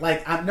care of me.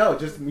 Like, I'm no,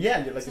 just yeah,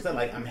 like you said,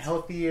 like I'm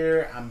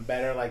healthier, I'm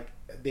better. Like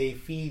they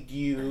feed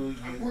you.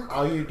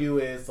 All you do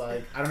is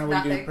like I don't know what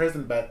you do in Nothing.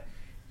 prison, but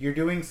you're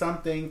doing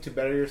something to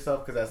better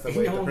yourself because that's the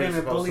way no the one prison's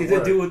gonna supposed bully to the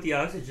work. dude with the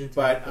oxygen.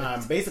 But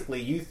tank.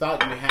 basically, you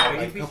thought you had Are you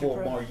like a be couple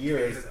surprised? more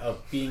years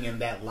of being in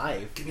that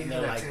life, Give me and they're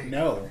another like, tank.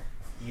 no,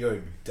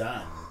 you're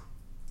done.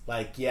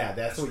 Like, yeah,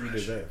 that's what you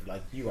deserve.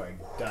 Like, you are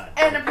done.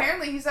 And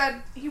apparently he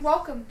said he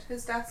welcomed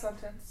his death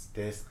sentence.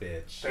 This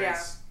bitch.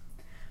 Thanks.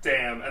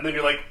 Damn. And then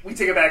you're like, we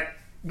take it back.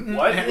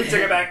 What? We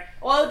take it back.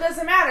 Well, it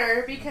doesn't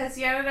matter because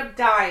he ended up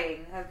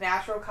dying of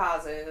natural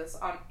causes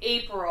in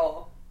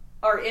April.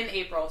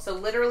 So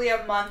literally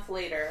a month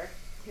later.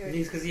 I think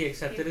it's because he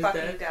accepted He his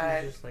fucking death.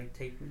 died. He's just like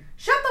taking.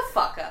 Shut the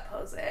fuck up,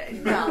 Jose.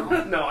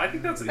 No. No, I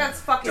think that's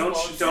Fucking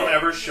bullshit. don't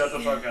ever shut the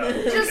fuck up.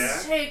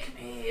 Just Okay? take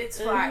me.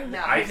 It's fine.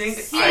 No. I think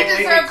he it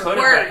deserves could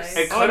worse. have.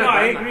 It Oh could no, have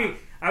I been agree.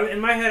 that. In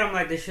my head, I'm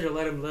like, they should have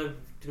let him live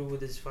through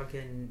with his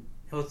fucking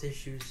health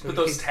issues. So With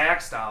he those could,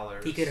 tax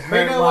dollars. he could But you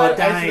hurt know while what?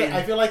 dying.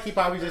 I feel like he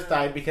probably just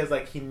died because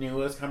like he knew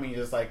it was coming.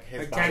 Just like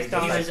his Or body tax just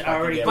dollars like fucking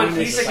already get But on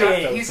rid he's of a it.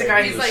 guy. So He's a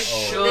guy He's who like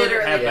should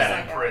literally have been just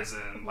in like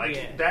prison. Like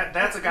Yeah.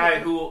 that's a guy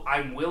who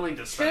I'm willing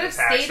to Should spend have the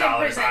tax stayed in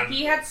dollars prison. on.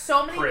 He had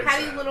so many prison.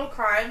 petty little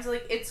crimes.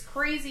 Like, it's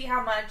crazy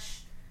how much,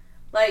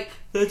 like,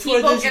 That's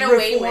people why there's get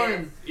away reform.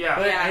 with. Yeah.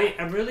 But Yeah.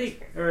 I'm really,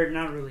 or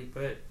not really,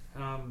 but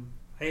I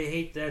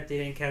hate that they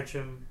didn't catch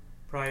him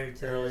prior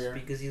to Earlier.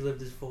 this because he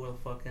lived his full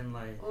fucking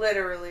life.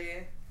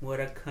 Literally. What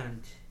a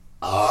cunt.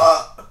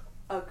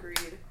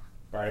 Agreed.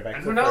 Right back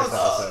And to who the knows? first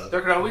episode.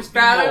 There could always be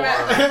Bad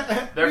more.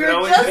 about- There We could were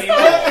always just be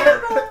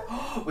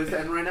talking more. With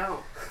Ben right now.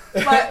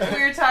 But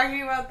we were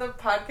talking about the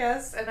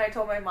podcast, and I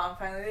told my mom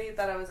finally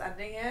that I was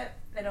ending it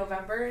in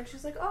November, and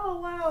she's like, "Oh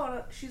wow!"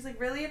 And she's like,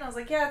 "Really?" And I was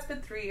like, "Yeah, it's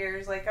been 3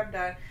 years. Like, I'm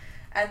done."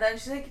 And then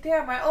she's like,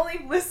 "Damn, I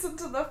only listened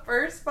to the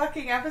first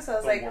fucking episode." I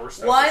was The like,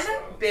 worst "One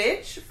episode.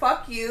 bitch,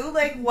 fuck you!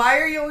 Like, why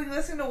are you only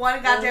listening to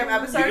one goddamn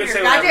episode? You can Your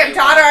say whatever goddamn you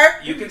daughter."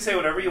 want. You can say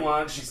whatever you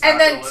want. She's And not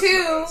then gonna listen to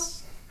two- this.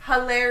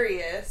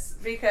 Hilarious,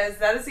 because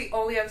that is the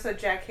only episode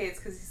Jack hates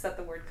because he said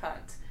the word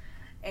cunt,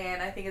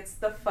 and I think it's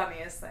the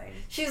funniest thing.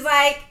 She's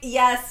like,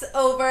 yes,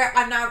 over.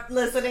 I'm not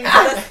listening to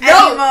this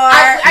No, anymore.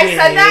 I She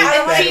said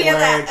that, hates and she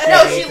that word.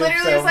 no, She she hates it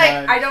literally so was like,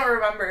 much. "I don't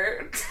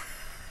remember."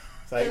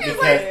 It's like, He's because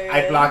like-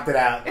 I blocked it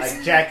out.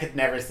 Like Jack could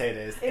never say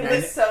this. It And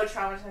was so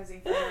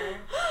traumatizing for her.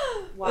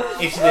 Wow.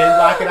 if she didn't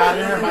block it out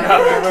in her mind, Not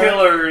the forever,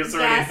 killers or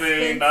That's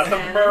anything, not the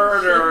Vincent.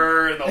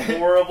 murder and the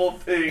horrible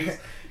things.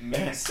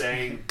 Me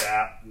saying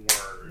that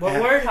word. What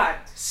Yeah. word? Cunt.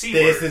 C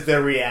this word. is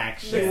the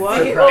reaction.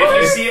 What?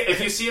 If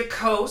you see a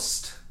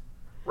coast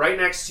right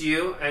next to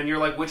you and you're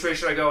like, which way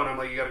should I go? And I'm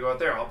like, you gotta go out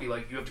there. I'll be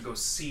like, you have to go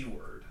C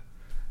word.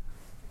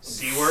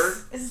 C word?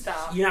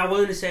 Stop. You're not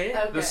willing to say it?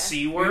 Okay. The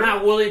C You're word?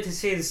 not willing to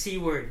say the C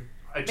word.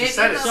 I just Maybe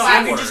said it. the So C I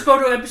last can word. just go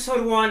to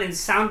episode 1 and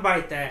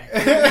soundbite that.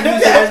 Use it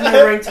as my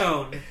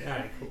ringtone.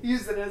 Alright, cool.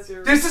 Use it as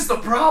your. This is the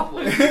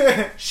problem.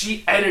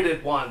 She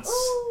edited once.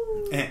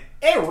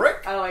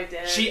 Eric. Oh, I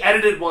did. She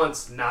edited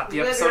once, not the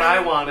episode I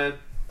Literally. wanted.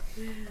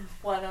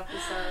 One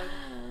episode.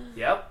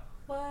 Yep.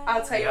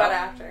 I'll tell you Yeah.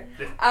 about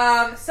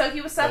after. So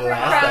he was suffering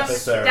last from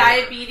episode.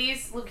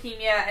 diabetes,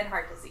 leukemia, and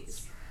heart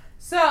disease.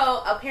 So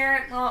a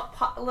parent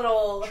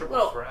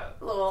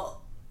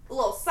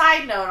little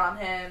side note on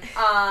him.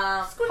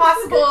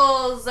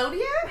 Possible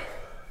Zodiac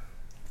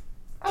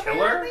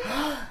Killer?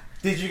 apparently.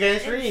 Did you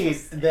guys read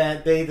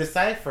that they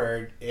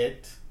deciphered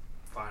it?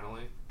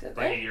 Finally. Did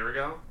Like a they? year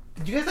ago.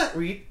 Did you guys not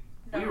read?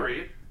 No. We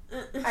read. I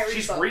read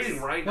She's books.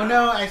 reading right Well,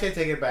 now. no, I should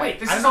take it back. Wait,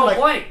 this I is don't know, all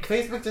blank.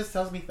 Facebook just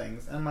tells me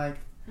things. I'm like,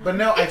 but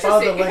no, I follow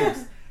the Interesting.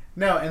 links.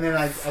 No, and then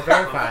I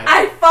verify.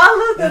 I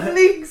follow the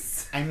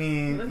links. I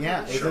mean,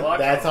 yeah, isn't, Sherlock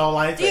that's Holmes. all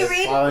I Do you do.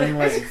 read? Following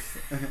links.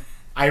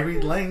 I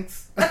read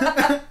links.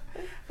 love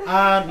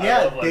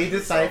Yeah, they Legend of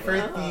deciphered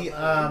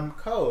Zelda.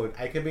 the code.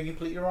 I could be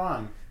completely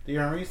wrong. Do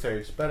your own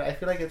research, but I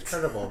feel like it's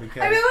credible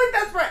because I feel like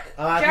that's right.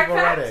 a lot of Jack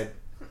people Fact? read it.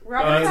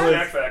 Robert it It's Fact? was-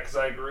 Jack Fact, because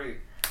I agree.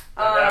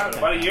 That Um, happened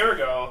about a year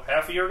ago.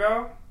 Half a year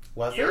ago?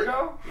 Was A year it?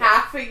 ago?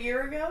 half a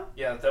year ago.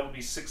 Yeah, that would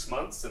be 6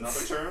 months in other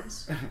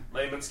terms.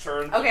 Layman's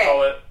terms, Okay. we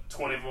call it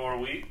 24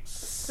 weeks.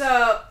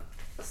 So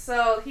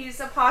So he's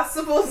a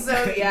possible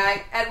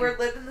Zodiac. Edward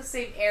lived in the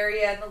same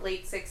area in the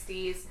late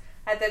 60s.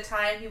 At the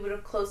time, he would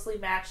have closely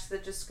matched the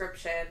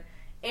description.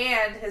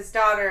 And his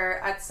daughter,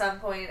 at some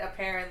point,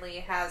 apparently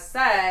has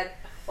said,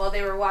 while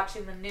they were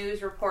watching the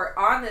news report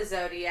on the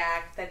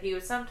Zodiac, that he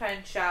would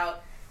sometimes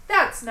shout,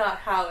 "That's not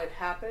how it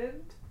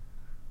happened."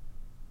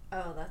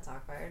 Oh, that's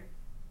awkward.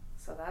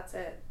 So that's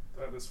it.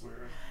 That is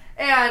weird.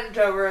 And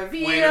a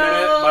reveal. Wait a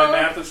minute, my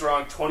math is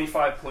wrong.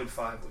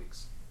 25.5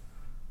 weeks.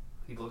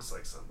 He looks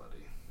like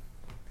somebody.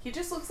 He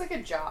just looks like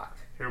a jock.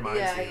 He reminds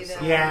Yeah, me he of does.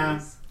 somebody. Yeah.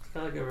 It's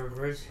got like a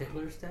reverse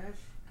Hitler stash.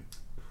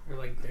 Or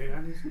like dirt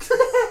on his.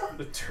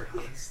 The dirt on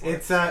his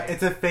It's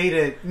legs. a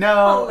faded.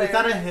 No, Hilarious. it's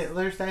not a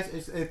Hitler stash.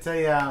 It's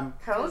a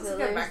Kind of looks like a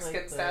Hitler's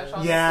Mexican like stash, the-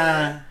 honestly.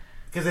 yeah,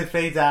 because it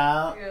fades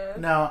out. Yeah.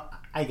 No,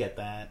 I get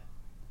that.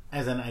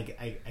 As in, I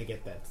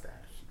get that stash.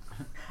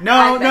 I'm No,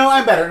 I'm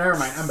Mexican. better. Never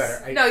mind. I'm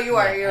better. No, you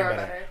are. yeah, You I'm are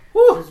better.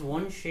 Does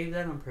one shave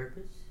that on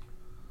purpose?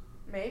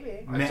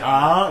 Maybe. Oh,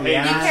 Hey,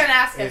 yeah. You can't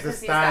ask him It's a 'cause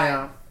he's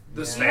style.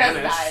 The He has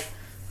Spanish, died.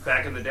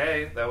 back in the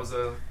day, that was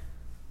a...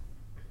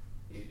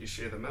 You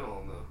shave the middle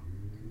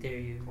and Dare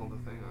you? pull the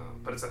thing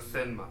out. But it's a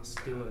thin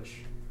mustache. Do it.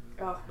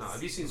 Oh, No,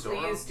 have you seen Zorro?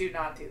 please do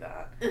not do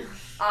that.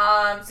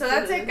 So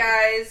that's it,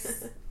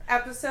 guys.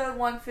 Episode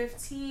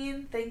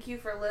 115. Thank you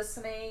for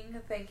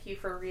listening. Thank you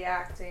for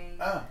reacting.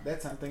 Oh,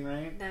 that's something,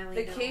 right? Now we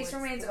The know case what's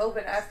remains the-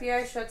 open.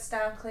 FBI shuts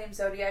down claim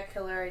Zodiac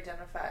killer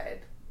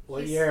identified. What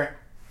He's- year?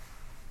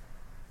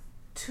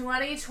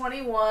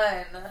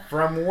 2021.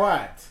 From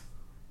what?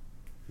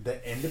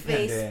 The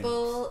Independent.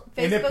 Facebook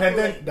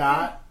Independent link.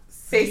 dot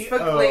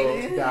Facebook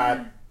link. dot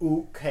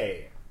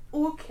UK.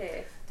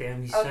 Okay.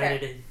 Damn, he Okay.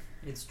 cited it.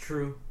 It's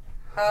true.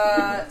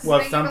 Well, So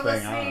thank you something, for I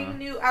don't know. listening.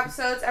 New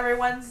episodes every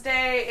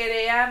Wednesday,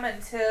 8 a.m.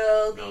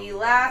 until the November.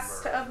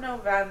 last of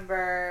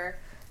November.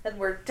 Then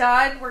we're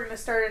done. We're going to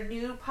start a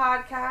new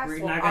podcast. We're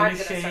Well, not I'm gonna going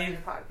to start a shave. new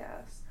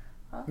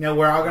podcast. No,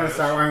 we're all gonna Yes.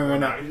 start. We're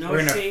No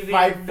gonna shaving,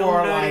 fight no for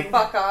nutting. like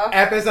Fuck off.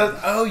 episodes.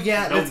 Oh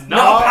yeah, No, let's no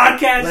all,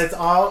 podcast. Let's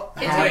all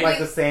It's have like like-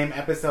 the same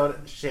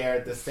episode, share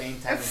the same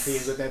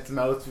tendencies with its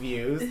most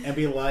views, and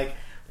be like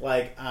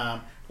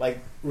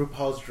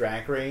RuPaul's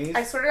Drag Race.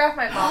 I swear to God, if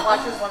my mom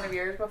watches one of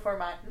yours before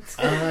mine.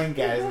 Oh my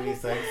god, it's gonna be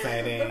so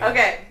exciting.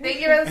 Okay,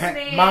 thank you for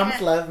listening. Moms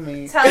love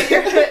me. Tell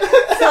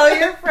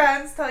your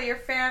friends, tell your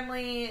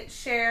family,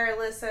 share,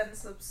 listen,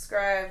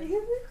 subscribe,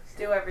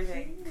 do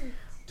everything.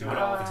 Do it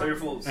all. Tell your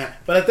fools.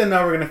 But let them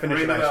know we're gonna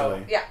finish Ring it the bell.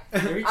 actually. Yeah.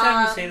 Every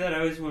time you Um, say that, I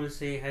always want to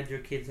say, "Had your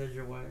kids, had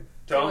your wife."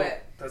 Don't.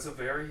 it. That's a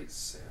very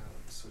sad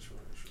situation.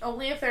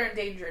 Only if they're in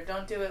danger.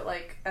 Don't do it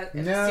like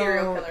in No. a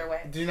serial killer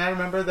way. Do you not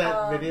remember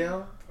that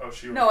video? Oh,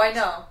 she No, I was.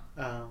 know.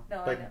 Oh,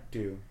 No, I but know.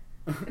 do.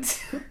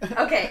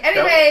 Okay,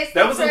 anyways.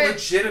 That was a thanks for-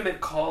 legitimate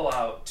call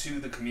out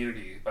to the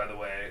community, by the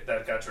way,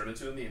 that got turned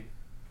into a meme.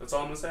 That's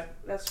all I'm gonna say.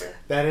 That's true.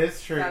 That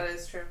is true. That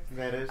is true.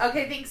 That is.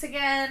 Okay, thanks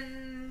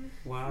again.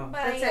 Wow. Bye,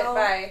 That's it. y'all.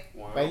 Bye.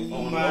 Wow. Bye.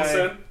 Owen Bye. Wilson.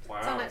 Until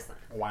Wow. next time.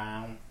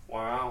 Wow.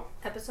 Wow.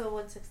 Episode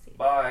 116.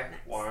 Bye.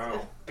 Next.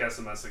 Wow. Guess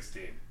I'm at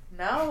 16.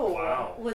 No. Wow.